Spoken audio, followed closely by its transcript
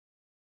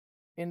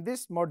In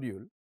this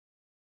module,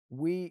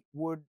 we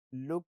would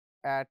look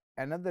at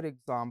another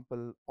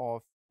example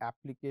of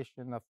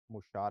application of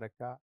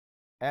musharaka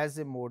as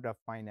a mode of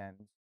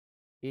finance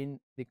in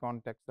the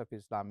context of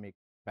Islamic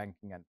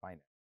banking and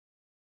finance.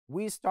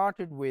 We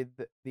started with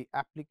the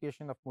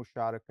application of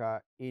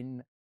musharaka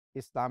in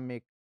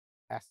Islamic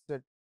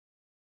asset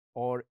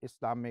or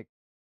Islamic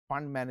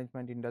fund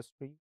management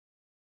industry,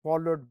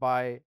 followed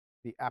by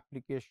the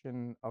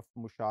application of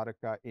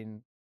musharaka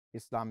in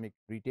Islamic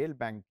retail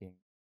banking.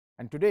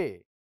 And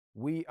today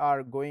we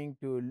are going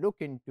to look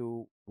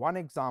into one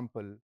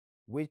example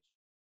which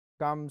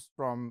comes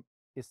from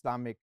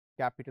Islamic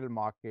capital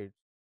markets,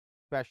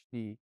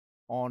 especially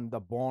on the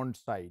bond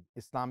side.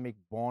 Islamic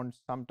bonds,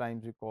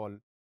 sometimes we call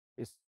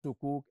is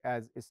sukuk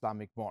as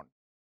Islamic bond.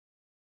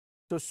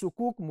 So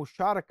sukuk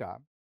musharaka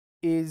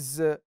is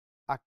a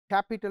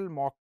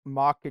capital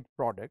market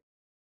product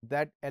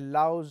that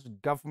allows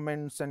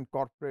governments and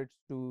corporates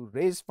to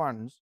raise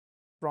funds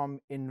from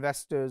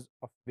investors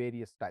of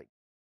various types.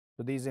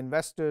 So these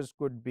investors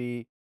could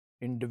be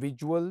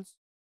individuals,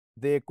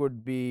 they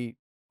could be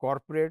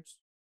corporates,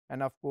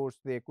 and of course,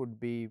 they could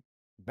be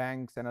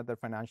banks and other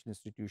financial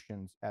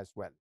institutions as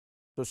well.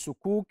 So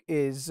sukuk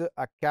is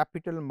a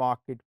capital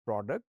market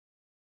product.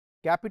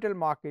 Capital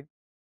market,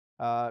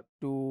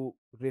 to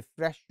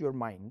refresh your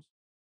minds,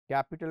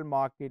 capital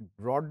market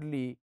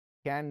broadly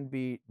can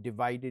be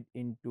divided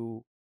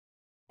into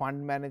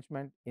fund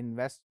management,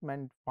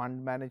 investment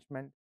fund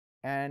management,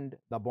 and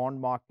the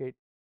bond market.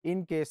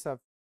 In case of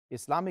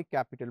Islamic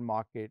capital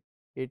market,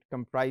 it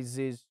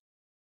comprises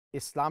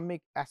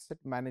Islamic asset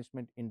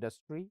management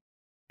industry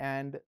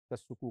and the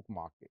sukuk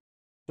market.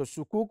 So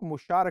sukuk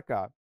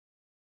musharaka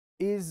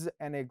is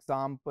an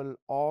example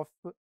of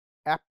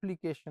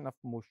application of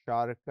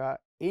musharaka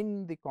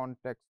in the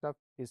context of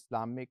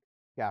Islamic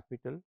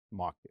capital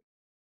market.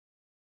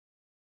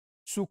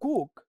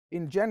 Sukuk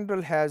in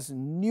general has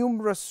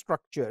numerous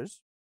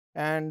structures,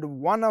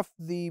 and one of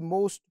the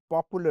most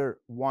popular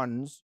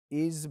ones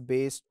is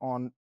based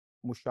on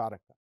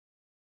musharaka.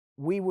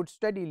 We would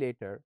study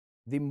later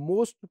the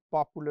most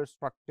popular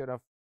structure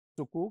of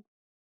sukuk,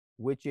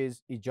 which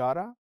is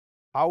ijara.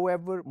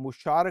 However,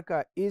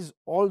 musharaka is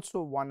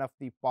also one of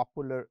the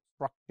popular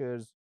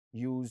structures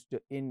used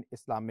in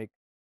Islamic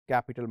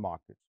capital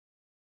markets.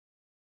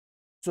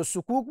 So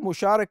sukuk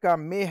musharaka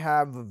may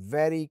have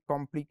very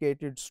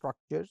complicated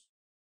structures,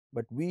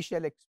 but we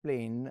shall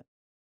explain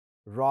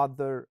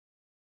rather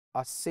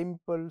a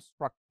simple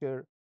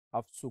structure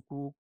of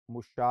sukuk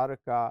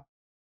musharaka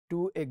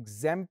to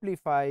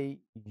exemplify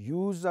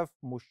use of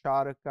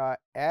musharaka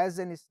as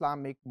an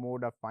Islamic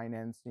mode of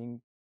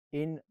financing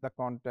in the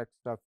context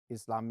of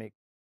Islamic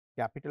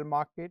capital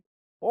market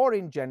or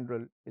in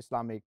general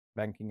Islamic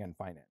banking and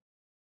finance.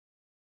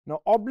 Now,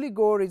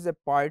 obligor is a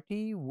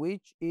party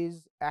which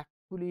is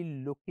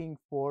actually looking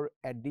for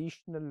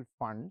additional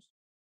funds.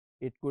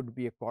 It could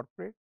be a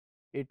corporate,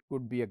 it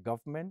could be a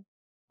government,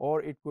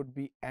 or it could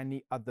be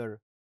any other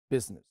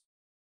business.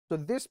 So,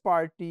 this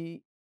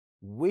party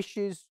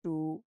wishes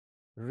to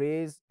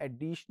raise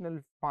additional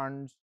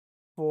funds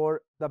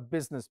for the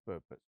business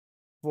purpose,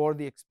 for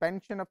the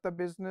expansion of the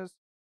business,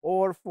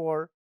 or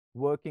for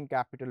working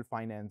capital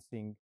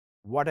financing,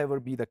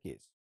 whatever be the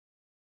case.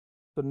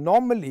 So,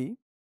 normally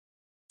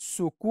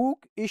sukuk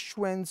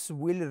issuance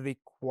will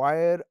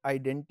require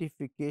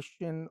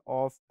identification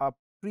of a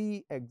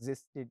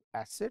pre-existed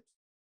asset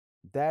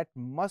that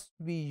must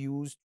be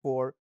used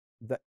for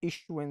the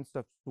issuance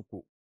of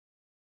sukuk.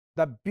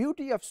 The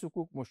beauty of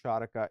sukuk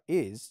musharaka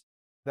is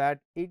that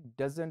it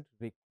doesn't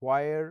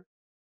require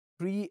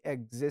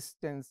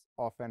pre-existence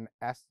of an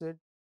asset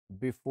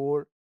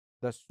before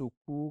the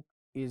sukuk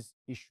is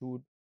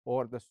issued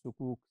or the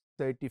sukuk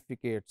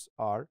certificates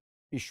are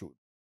issued.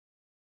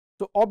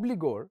 So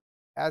obligor,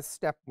 as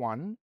step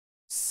 1,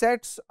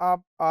 sets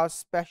up a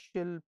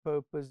special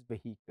purpose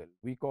vehicle.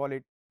 We call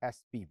it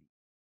SPV.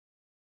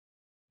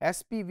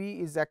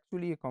 SPV is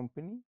actually a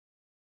company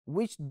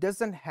which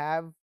doesn't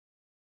have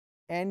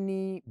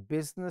any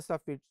business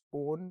of its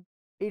own.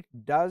 It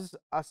does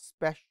a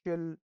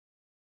special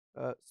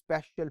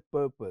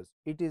purpose.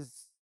 It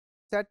is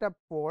set up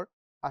for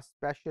a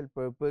special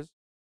purpose.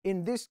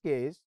 In this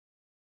case,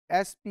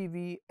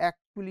 SPV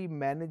actually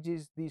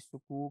manages the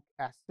sukuk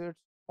assets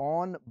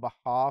on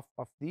behalf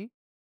of the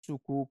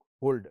sukuk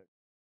holder.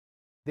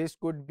 This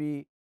could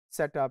be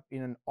set up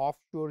in an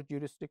offshore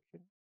jurisdiction.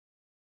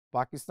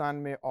 Pakistan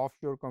में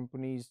offshore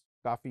companies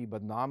काफ़ी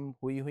बदनाम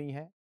हुई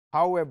हैं.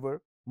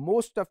 However,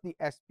 most of the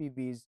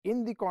SPVs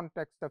in the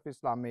context of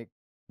Islamic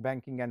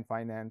banking and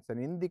finance and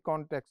in the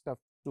context of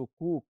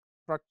sukuk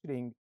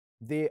structuring,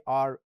 they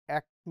are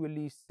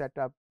actually set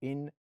up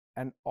in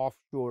an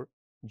offshore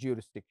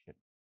jurisdiction.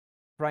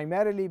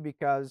 Primarily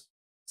because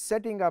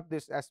setting up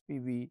this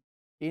SPV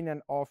in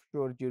an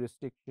offshore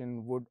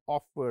jurisdiction would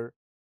offer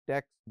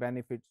tax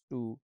benefits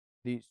to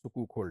the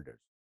sukuk holders.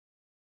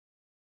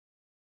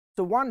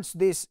 So once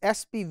this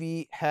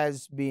SPV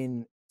has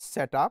been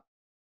set up,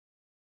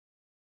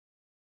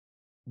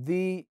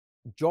 the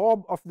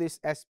job of this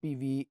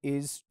SPV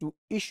is to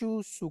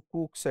issue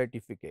sukuk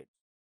certificates.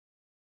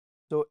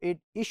 So it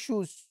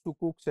issues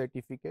sukuk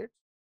certificates,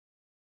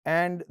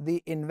 and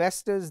the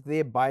investors,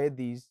 they buy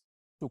these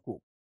sukuk,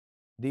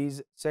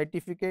 these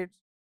certificates,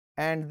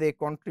 and they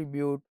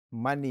contribute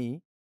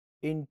money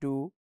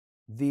into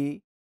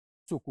the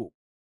sukuk.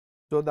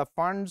 So the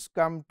funds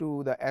come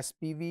to the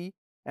SPV,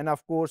 and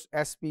of course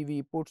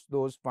SPV puts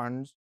those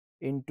funds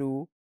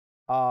into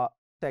a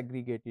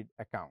segregated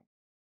account,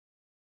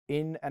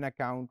 in an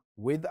account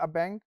with a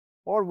bank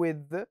or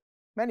with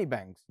many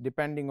banks,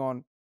 depending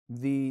on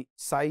the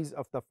size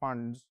of the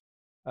funds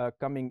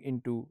coming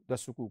into the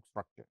sukuk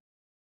structure.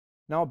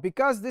 Now,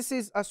 because this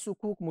is a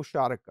sukuk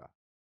musharaka,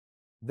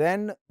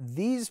 then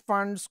these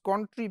funds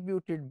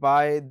contributed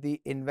by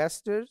the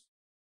investors,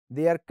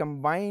 they are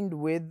combined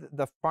with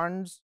the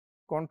funds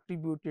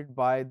contributed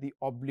by the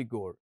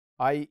obligor,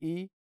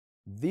 i.e.,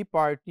 the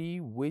party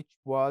which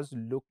was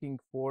looking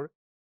for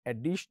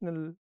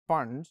additional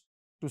funds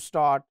to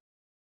start,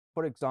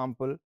 for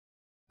example,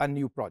 a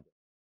new project.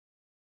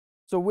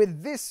 So,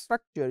 with this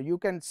structure, you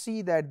can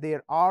see that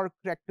there are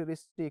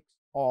characteristics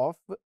of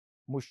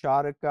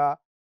musharaka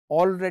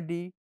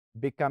already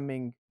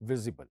becoming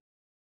visible.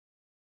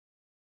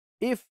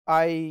 If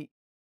I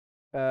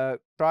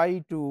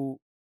try to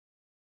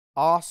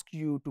ask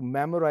you to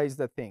memorize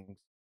the things,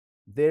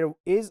 there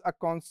is a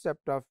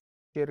concept of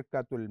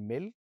shirkatul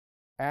milk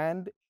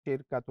and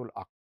shirkatul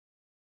aqd.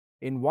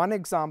 In one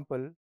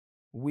example,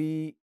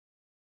 we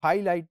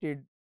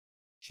highlighted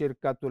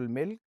shirkatul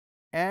milk,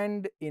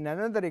 and in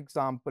another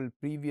example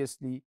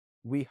previously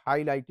we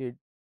highlighted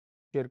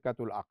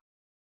shirkatul aqd.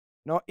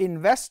 Now,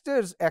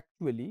 investors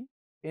actually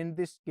in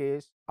this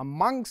case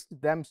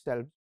amongst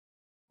themselves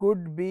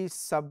could be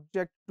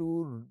subject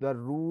to the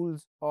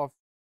rules of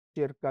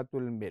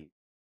shirkatul milk.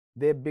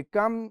 They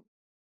become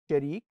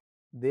sharik,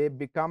 they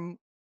become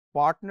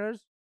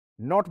partners,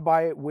 not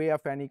by way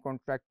of any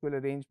contractual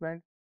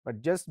arrangement,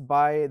 but just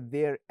by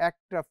their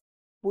act of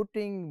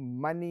putting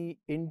money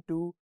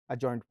into a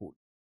joint pool.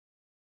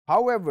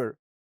 However,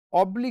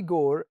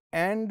 obligor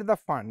and the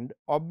fund,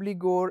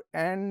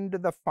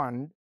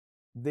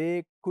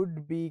 they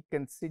could be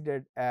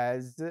considered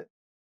as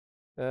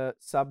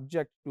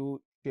subject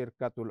to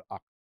shirkatul aqd.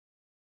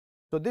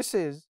 So, this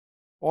is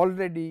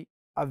already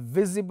a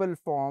visible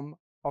form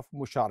of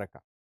musharaka.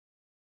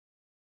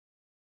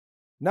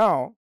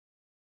 Now,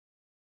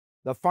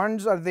 the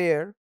funds are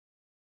there,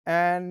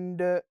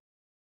 and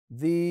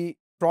the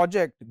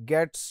project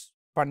gets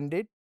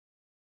funded,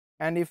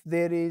 and if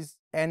there is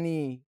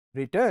any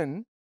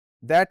return,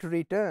 that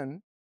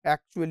return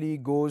actually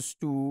goes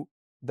to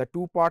the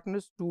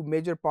two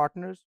major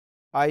partners,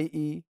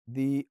 i.e.,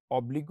 the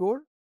obligor,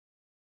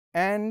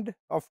 and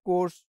of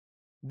course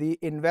the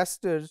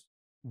investors,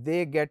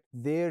 they get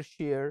their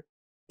share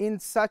in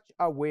such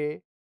a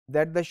way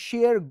that the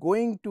share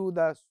going to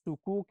the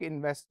sukuk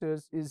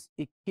investors is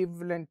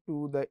equivalent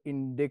to the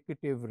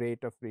indicative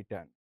rate of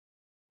return.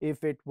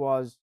 If it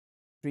was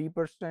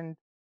 3%,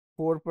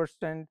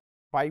 4%,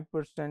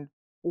 5%,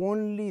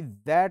 only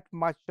that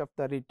much of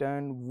the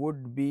return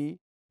would be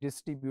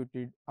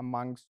distributed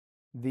amongst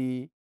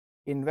the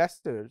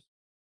investors,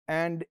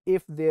 and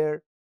if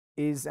there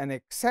is an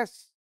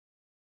excess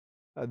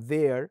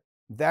there,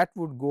 that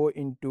would go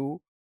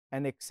into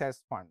an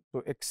excess fund.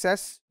 So,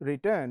 excess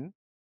return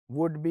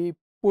would be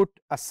put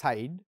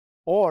aside,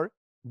 or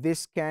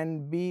this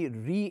can be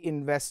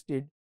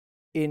reinvested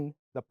in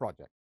the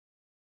project.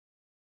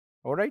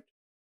 All right.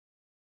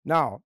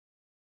 Now,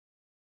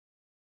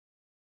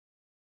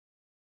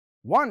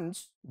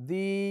 once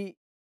the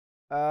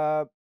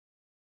sukuk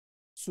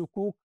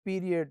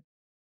period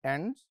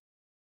ends,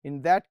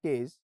 in that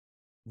case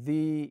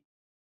the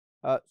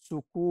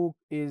sukuk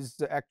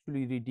is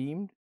actually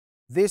redeemed.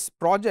 This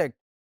project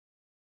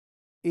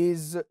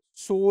is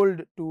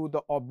sold to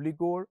the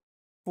obligor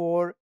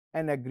for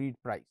an agreed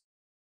price,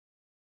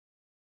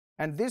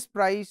 and this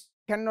price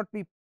cannot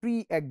be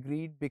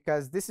pre-agreed,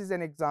 because this is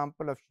an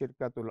example of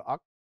shirkatul aqd,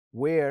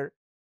 where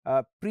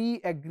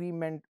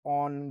pre-agreement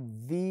on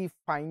the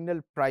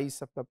final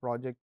price of the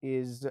project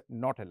is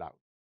not allowed.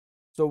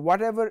 So,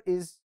 whatever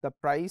is the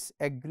price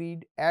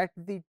agreed at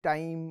the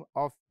time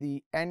of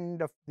the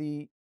end of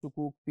the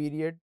sukuk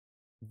period,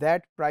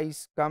 that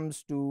price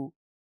comes to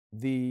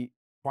the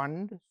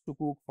fund,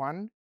 sukuk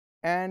fund,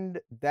 and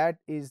that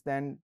is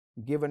then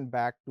given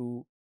back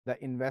to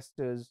the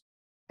investors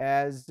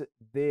as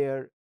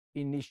their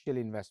initial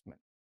investment.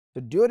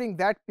 So, during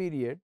that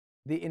period,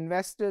 the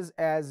investors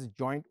as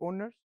joint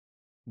owners,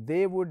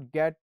 they would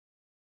get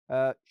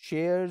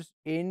shares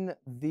in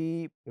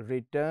the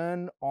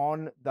return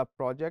on the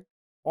project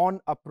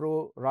on a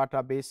pro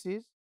rata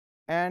basis,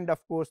 and of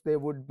course there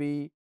would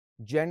be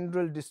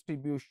general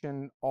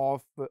distribution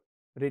of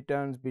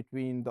returns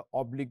between the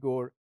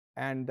obligor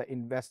and the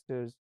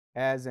investors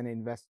as an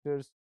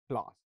investors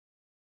class.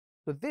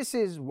 So, this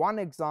is one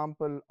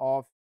example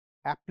of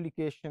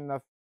application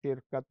of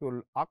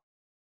shirkatul aqd,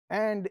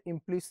 and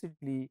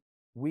implicitly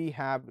we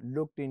have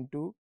looked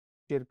into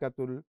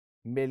shirkatul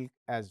milk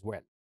as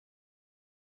well.